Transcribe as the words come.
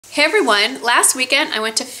Hey everyone, last weekend I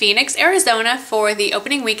went to Phoenix, Arizona for the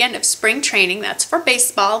opening weekend of spring training. That's for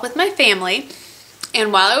baseball with my family.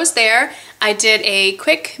 And while I was there, I did a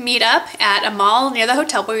quick meetup at a mall near the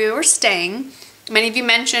hotel where we were staying. Many of you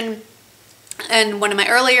mentioned in one of my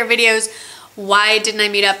earlier videos, why didn't I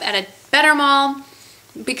meet up at a better mall?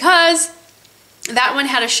 Because that one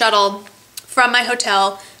had a shuttle from my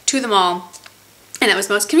hotel to the mall, and it was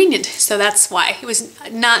most convenient, so that's why. It was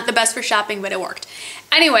not the best for shopping, but it worked.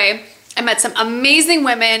 Anyway, I met some amazing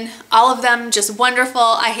women, all of them just wonderful.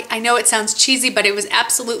 I know it sounds cheesy, but it was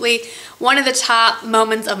absolutely one of the top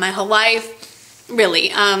moments of my whole life,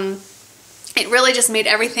 really. It really just made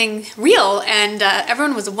everything real, and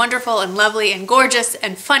everyone was wonderful and lovely and gorgeous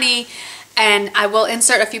and funny, and I will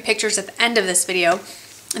insert a few pictures at the end of this video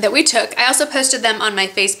that we took. I also posted them on my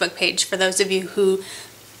Facebook page. For those of you who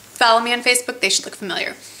follow me on Facebook, they should look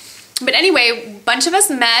familiar. But anyway, a bunch of us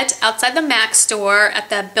met outside the MAC store at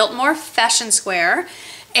the Biltmore Fashion Square,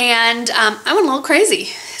 and I went a little crazy.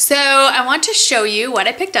 So I want to show you what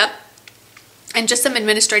I picked up and just some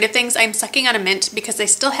administrative things. I'm sucking on a mint because I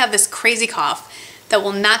still have this crazy cough that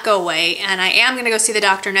will not go away, and I am going to go see the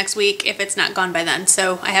doctor next week if it's not gone by then.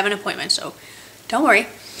 So I have an appointment, so don't worry.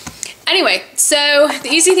 Anyway, so the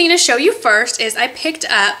easy thing to show you first is I picked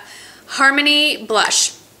up Harmony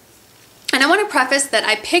Blush. And I want to preface that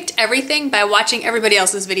I picked everything by watching everybody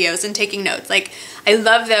else's videos and taking notes. Like, I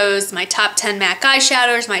love those, my top 10 MAC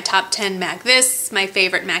eyeshadows, my top 10 MAC this, my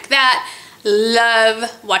favorite MAC that.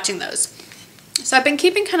 Love watching those. So I've been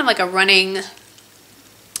keeping kind of like a running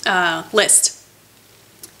list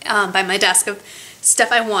by my desk of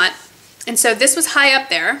stuff I want. And so this was high up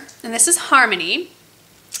there, and this is Harmony.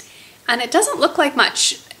 And it doesn't look like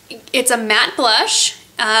much. It's a matte blush.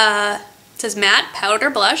 It says matte powder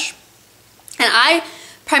blush. And I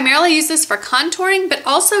primarily use this for contouring, but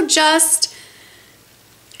also just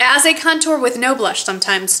as a contour with no blush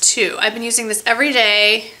sometimes too. I've been using this every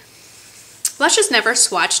day. Blushes never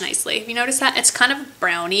swatch nicely. Have you noticed that? It's kind of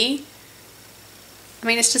browny. I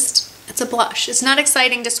mean, it's a blush. It's not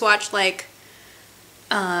exciting to swatch like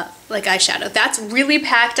eyeshadow. That's really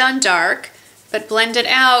packed on dark, but blended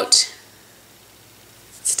out,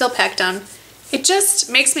 still packed on. It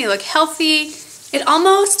just makes me look healthy. It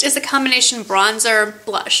almost is a combination bronzer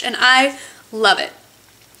blush, and I love it.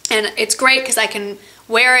 And it's great because I can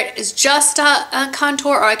wear it as just a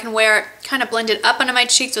contour, or I can wear it kind of blended up onto my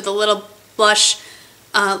cheeks with a little blush,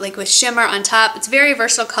 like with shimmer on top. It's a very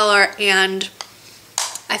versatile color, and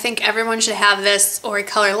I think everyone should have this or a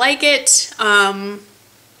color like it,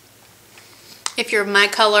 if you're my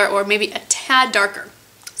color or maybe a tad darker.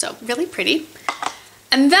 So really pretty.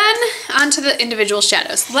 And then onto the individual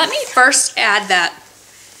shadows. Let me first add that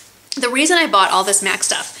the reason I bought all this MAC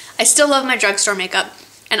stuff, I still love my drugstore makeup,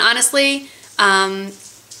 and honestly,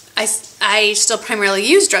 I still primarily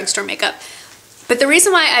use drugstore makeup. But the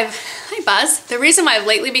reason why the reason why I've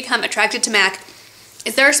lately become attracted to MAC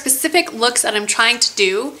is there are specific looks that I'm trying to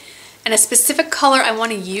do and a specific color I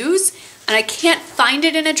want to use, and I can't find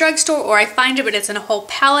it in a drugstore, or I find it but it's in a whole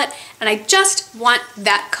palette, and I just want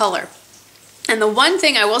that color. And the one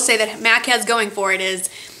thing I will say that MAC has going for it is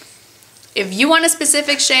if you want a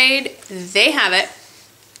specific shade, they have it.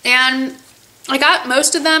 And I got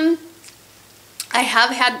most of them.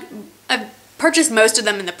 I've purchased most of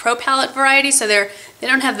them in the Pro Palette variety, so they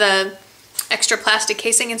don't have the extra plastic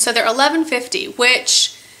casing, and so they're $11.50,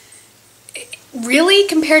 which really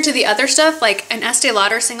compared to the other stuff, like an Estee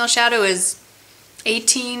Lauder single shadow is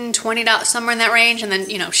 $18, $20, somewhere in that range, and then,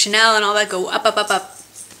 you know, Chanel and all that go up, up, up, up.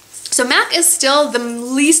 So MAC is still the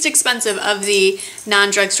least expensive of the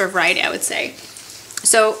non-drugstore variety, I would say.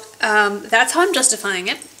 So that's how I'm justifying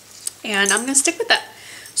it, and I'm going to stick with that.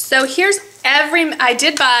 So here's I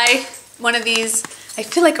did buy one of these. I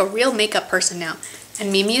feel like a real makeup person now, and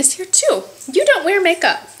Mimi is here too. You don't wear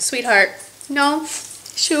makeup, sweetheart. No?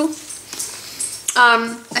 Shoo.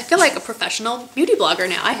 I feel like a professional beauty blogger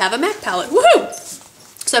now. I have a MAC palette. Woohoo!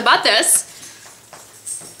 So I bought this,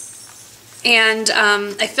 and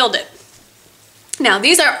I filled it. Now,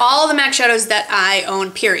 these are all the MAC shadows that I own,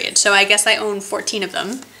 period. So I guess I own 14 of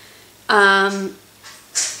them. I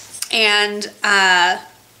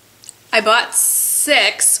bought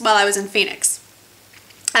 6 while I was in Phoenix.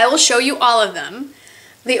 I will show you all of them.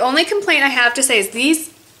 The only complaint I have to say is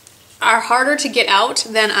these are harder to get out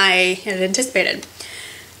than I had anticipated.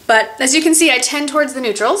 But as you can see, I tend towards the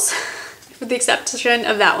neutrals, with the exception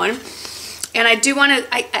of that one. And I do want to,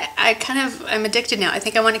 I'm addicted now. I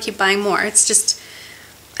think I want to keep buying more. It's just,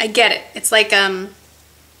 I get it. It's like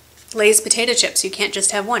Lay's potato chips. You can't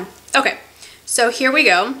just have one. Okay, so here we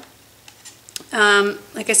go.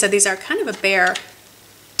 Like I said, these are kind of a bare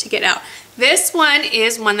to get out. This one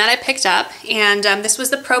is one that I picked up, and this was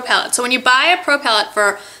the Pro palette. So when you buy a Pro palette,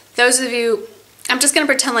 for those of you, I'm just going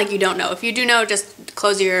to pretend like you don't know. If you do know, just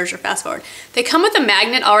close your ears or fast forward. They come with a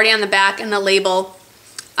magnet already on the back and the label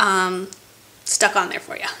stuck on there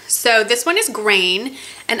for you. So this one is Grain,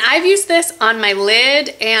 and I've used this on my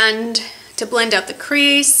lid and to blend out the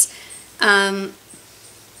crease.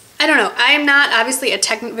 I don't know. I am not obviously a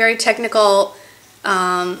very technical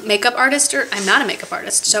makeup artist, or I'm not a makeup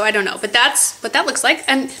artist, so I don't know. But that's what that looks like.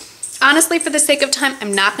 And honestly, for the sake of time,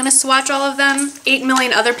 I'm not going to swatch all of them. 8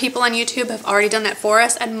 million other people on YouTube have already done that for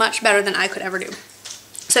us, and much better than I could ever do.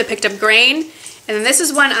 So I picked up Grain, and then this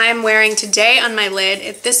is one I'm wearing today on my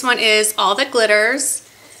lid. This one is All That Glitters,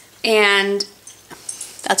 and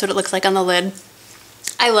that's what it looks like on the lid.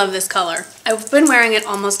 I love this color. I've been wearing it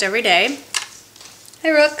almost every day. Hi,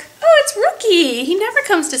 Rook. Oh, it's Rookie. He never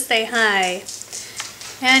comes to say hi.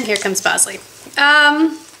 And here comes Bosley.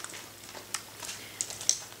 And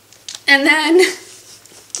then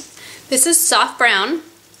this is Soft Brown.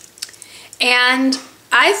 And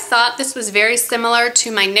I thought this was very similar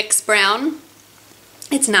to my NYX Brown.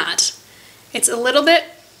 It's not. It's a little bit,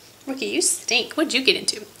 Rookie, you stink. What'd you get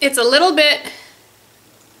into? It's a little bit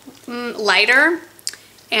lighter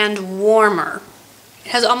and warmer.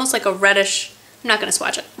 It has almost like a reddish, I'm not going to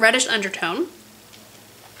swatch it, reddish undertone.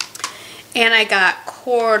 And I got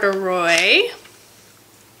Corduroy,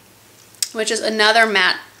 which is another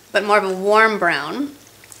matte, but more of a warm brown.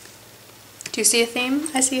 Do you see a theme?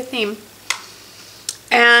 I see a theme.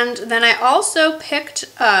 And then I also picked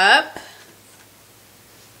up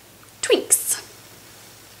Twinks.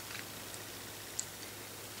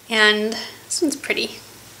 And this one's pretty.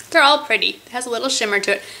 They're all pretty. It has a little shimmer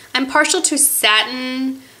to it. I'm partial to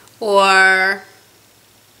satin, or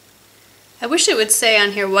I wish it would say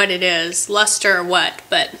on here what it is, luster or what,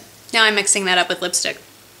 but now I'm mixing that up with lipstick.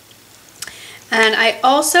 And I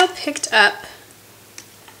also picked up,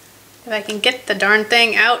 if I can get the darn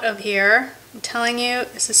thing out of here, I'm telling you,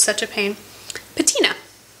 this is such a pain, Patina.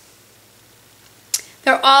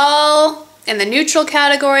 They're all in the neutral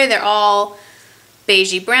category. They're all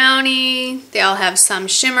beigey brownie. They all have some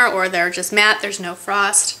shimmer, or they're just matte. There's no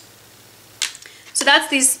frost. So that's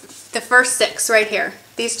the first 6 right here.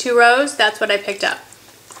 These 2 rows, that's what I picked up.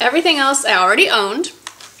 Everything else I already owned.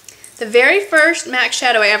 The very first MAC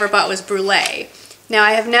shadow I ever bought was Brulee. Now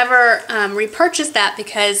I have never repurchased that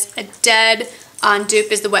because a dead on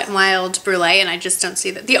dupe is the Wet n Wild Brulee, and I just don't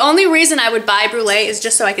see that. The only reason I would buy Brulee is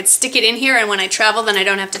just so I could stick it in here, and when I travel then I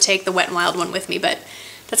don't have to take the Wet n Wild one with me, but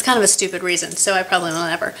that's kind of a stupid reason, so I probably will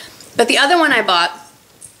never. But the other one I bought,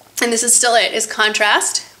 and this is still it, is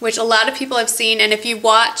Contrast, which a lot of people have seen, and if you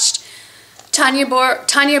watched Tanya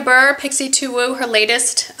Burr, Pixie 2 Woo, her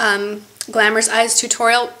latest Glamorous Eyes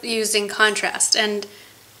tutorial using Contrast, and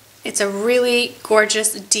it's a really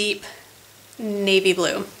gorgeous, deep navy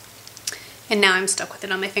blue. And now I'm stuck with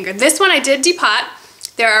it on my finger. This one I did depot.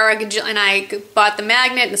 There are and I bought the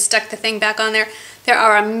magnet and stuck the thing back on there. There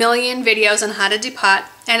are a million videos on how to depot,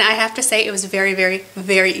 and I have to say it was very, very,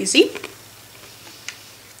 very easy.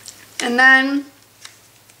 And then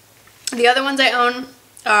the other ones I own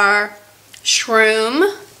are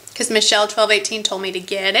Shroom, because Michelle 1218 told me to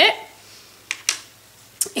get it,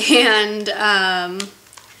 and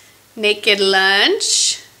Naked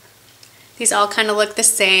Lunch. These all kind of look the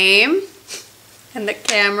same in the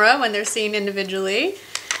camera when they're seen individually.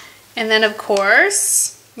 And then of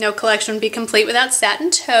course, no collection would be complete without Satin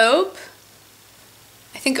Taupe.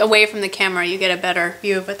 I think away from the camera you get a better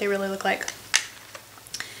view of what they really look like.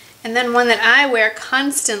 And then one that I wear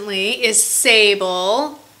constantly is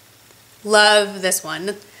Sable. Love this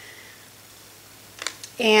one.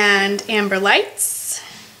 And Amber Lights.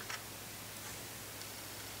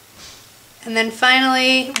 And then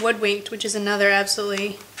finally Woodwinked, which is another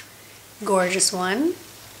absolutely gorgeous one.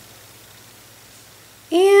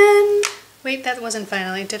 And wait, that wasn't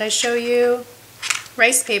finally. Did I show you?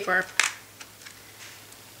 Rice Paper.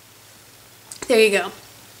 There you go.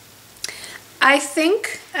 I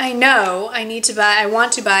think I know I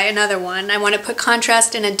want to buy another one. I want to put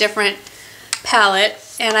contrast in a different palette,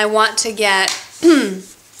 and I want to get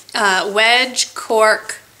Wedge,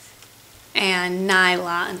 Cork, and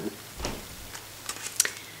Nylon.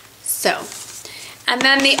 So, and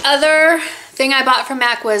then the other thing I bought from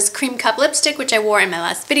MAC was Creme Cup lipstick, which I wore in my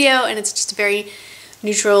last video, and it's just a very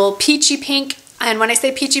neutral peachy pink. And when I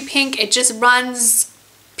say peachy pink, it just runs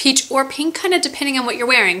peach or pink, kind of depending on what you're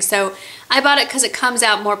wearing. So I bought it because it comes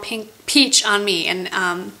out more pink peach on me, and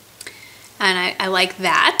I like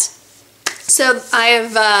that. So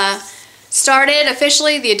I've started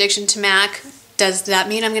officially the addiction to MAC. Does that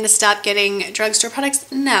mean I'm going to stop getting drugstore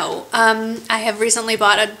products? No. I have recently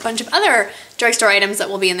bought a bunch of other drugstore items that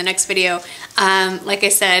will be in the next video. Like I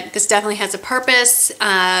said, this definitely has a purpose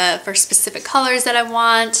for specific colors that I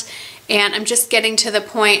want. And I'm just getting to the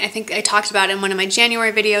point, I think I talked about in one of my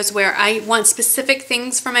January videos, where I want specific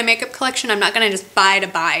things for my makeup collection. I'm not going to just buy to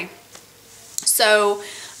buy. So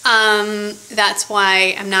that's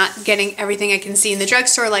why I'm not getting everything I can see in the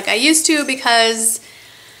drugstore like I used to, because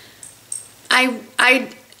I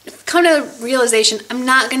come to the realization I'm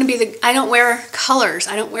not going to be I don't wear colors.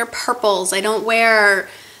 I don't wear purples. I don't wear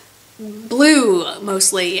blue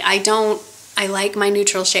mostly. I like my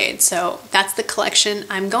neutral shades, so that's the collection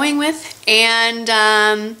I'm going with. And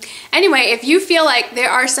anyway, if you feel like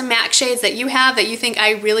there are some MAC shades that you have that you think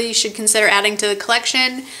I really should consider adding to the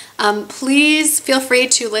collection, please feel free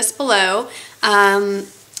to list below.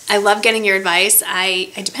 I love getting your advice.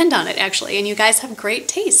 I depend on it, actually, and you guys have great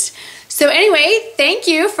taste. So anyway, thank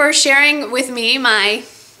you for sharing with me my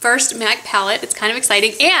first MAC palette. It's kind of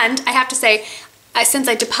exciting, and I have to say, since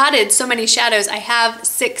I depotted so many shadows, I have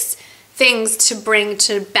 6 things to bring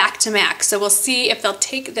back to MAC. So we'll see if they'll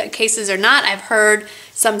take the cases or not. I've heard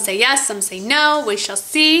some say yes, some say no. We shall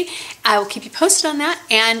see. I will keep you posted on that.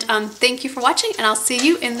 And thank you for watching, and I'll see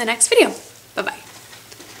you in the next video. Bye-bye.